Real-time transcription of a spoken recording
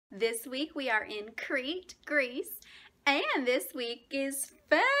This week we are in Crete, Greece, and this week is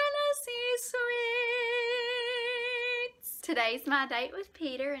Fantasy Suites. Today's my date with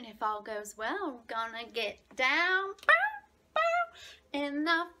Peter, and if all goes well, we're gonna get down in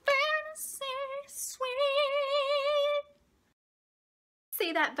the Fantasy Suite.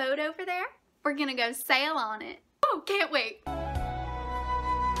 See that boat over there? We're gonna go sail on it. Oh, can't wait. I'm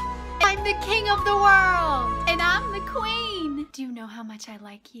the king of the world, and I'm the queen. Do you know how much I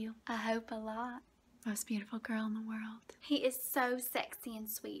like you? I hope a lot. Most beautiful girl in the world. He is so sexy and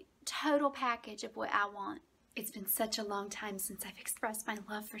sweet. Total package of what I want. It's been such a long time since I've expressed my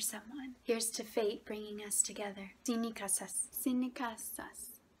love for someone. Here's to fate bringing us together. Sinikasas.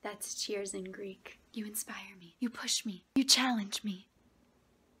 Sinikasas. That's cheers in Greek. You inspire me. You push me. You challenge me.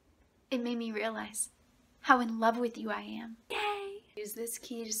 It made me realize how in love with you I am. Yay! Use this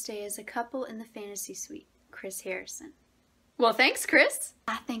key to stay as a couple in the fantasy suite. Chris Harrison. Well, thanks, Chris.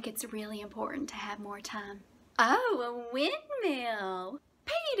 I think it's really important to have more time. Oh, a windmill.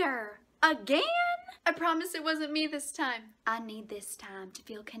 Peter, again? I promise it wasn't me this time. I need this time to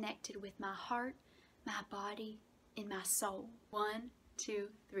feel connected with my heart, my body, and my soul. 1, 2,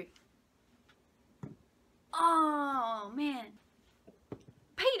 3. Oh, man.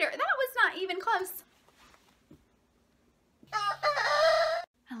 Peter, that was not even close.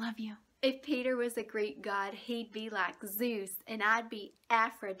 I love you. If Peter was a Greek god, he'd be like Zeus, and I'd be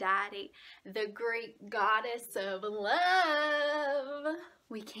Aphrodite, the Greek goddess of love.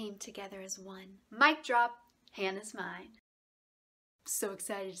 We came together as one. Mic drop, Hannah's mine. So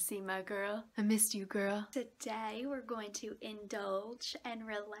excited to see my girl. I missed you, girl. Today we're going to indulge and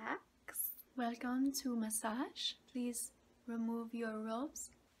relax. Welcome to massage. Please remove your robes.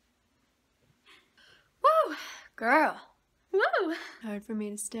 Woo! Girl. Woo! Hard for me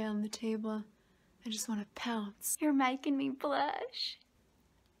to stay on the table. I just want to pounce. You're making me blush.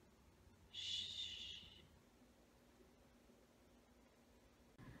 Shh.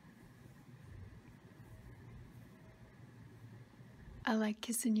 I like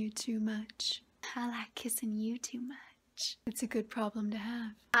kissing you too much. I like kissing you too much. It's a good problem to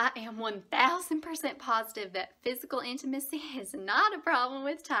have. I am 1000% positive that physical intimacy is not a problem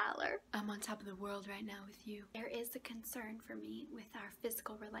with Tyler. I'm on top of the world right now with you. There is a concern for me with our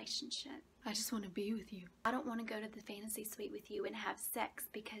physical relationship. I just want to be with you. I don't want to go to the fantasy suite with you and have sex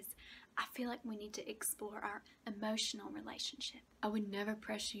because I feel like we need to explore our emotional relationship. I would never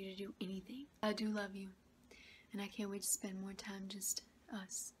pressure you to do anything. I do love you, and I can't wait to spend more time just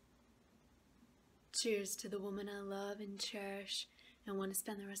us. Cheers to the woman I love and cherish and want to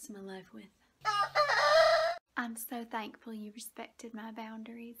spend the rest of my life with. I'm so thankful you respected my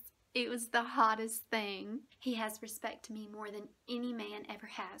boundaries. It was the hottest thing. He has respect to me more than any man ever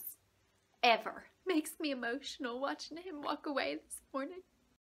has. Ever. Makes me emotional watching him walk away this morning.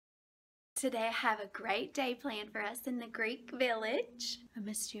 Today I have a great day planned for us in the Greek village. I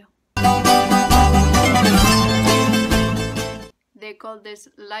missed you. They call this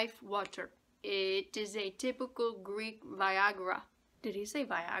life water. It is a typical Greek Viagra. Did he say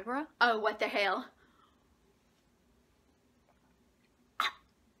Viagra? Oh, what the hell?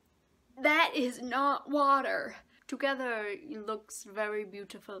 That is not water. Together it looks very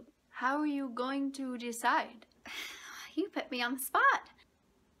beautiful. How are you going to decide? You put me on the spot.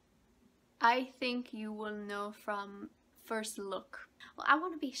 I think you will know from first look. Well, I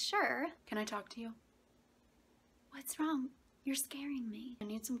want to be sure. Can I talk to you? What's wrong? You're scaring me. I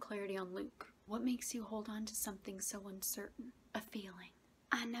need some clarity on Luke. What makes you hold on to something so uncertain? A feeling.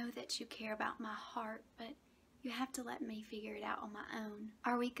 I know that you care about my heart, but you have to let me figure it out on my own.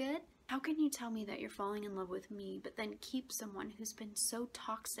 Are we good? How can you tell me that you're falling in love with me, but then keep someone who's been so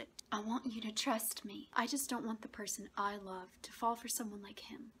toxic? I want you to trust me. I just don't want the person I love to fall for someone like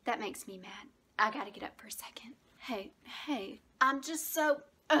him. That makes me mad. I gotta get up for a second. Hey, I'm just so...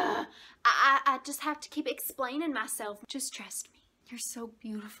 I just have to keep explaining myself. Just trust me. You're so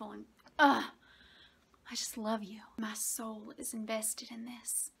beautiful and I just love you. My soul is invested in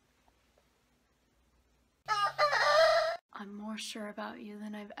this. I'm more sure about you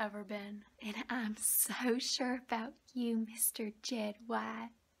than I've ever been. And I'm so sure about you, Mr. Jed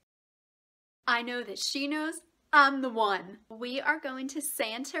White. I know that she knows I'm the one. We are going to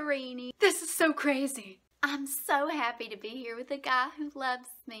Santorini. This is so crazy. I'm so happy to be here with a guy who loves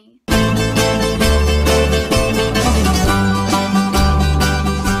me.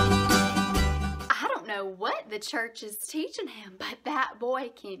 I don't know what the church is teaching him, but that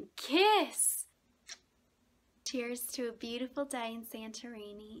boy can kiss. Cheers to a beautiful day in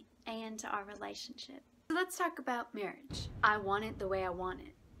Santorini and to our relationship. So let's talk about marriage. I want it the way I want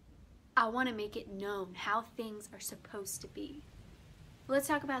it. I want to make it known how things are supposed to be. Let's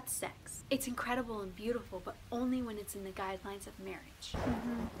talk about sex. It's incredible and beautiful, but only when it's in the guidelines of marriage.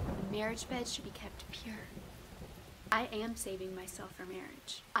 The marriage bed should be kept pure. I am saving myself for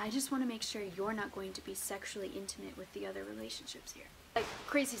marriage. I just want to make sure you're not going to be sexually intimate with the other relationships here. Like,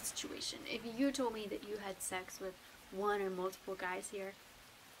 crazy situation. If you told me that you had sex with one or multiple guys here,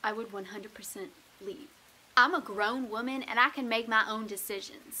 I would 100% leave. I'm a grown woman and I can make my own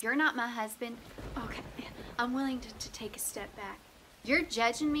decisions. You're not my husband. Okay, I'm willing to take a step back. You're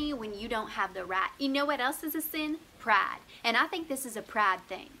judging me when you don't have the right. You know what else is a sin? Pride. And I think this is a pride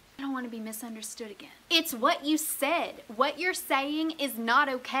thing. I don't want to be misunderstood again. It's what you said. What you're saying is not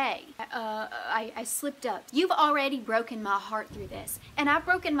okay. I slipped up. You've already broken my heart through this. And I've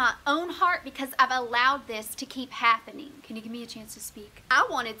broken my own heart because I've allowed this to keep happening. Can you give me a chance to speak? I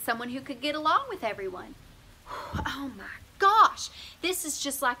wanted someone who could get along with everyone. Oh my gosh. This is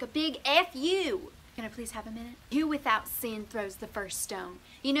just like a big F you. Can I please have a minute? Who without sin throws the first stone?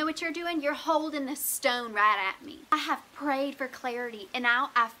 You know what you're doing? You're holding the stone right at me. I have prayed for clarity and now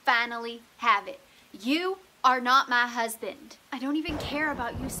I finally have it. You are not my husband. I don't even care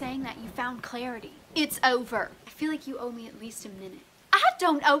about you saying that you found clarity. It's over. I feel like you owe me at least a minute. I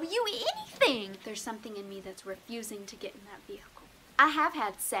don't owe you anything. There's something in me that's refusing to get in that vehicle. I have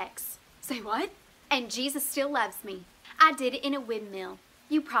had sex. Say what? And Jesus still loves me. I did it in a windmill.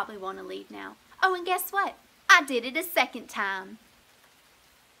 You probably want to leave now. Oh, and guess what? I did it a second time.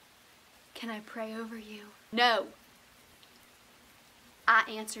 Can I pray over you? No. I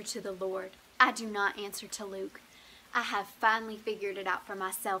answer to the Lord. I do not answer to Luke. I have finally figured it out for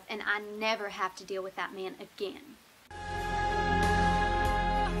myself, and I never have to deal with that man again.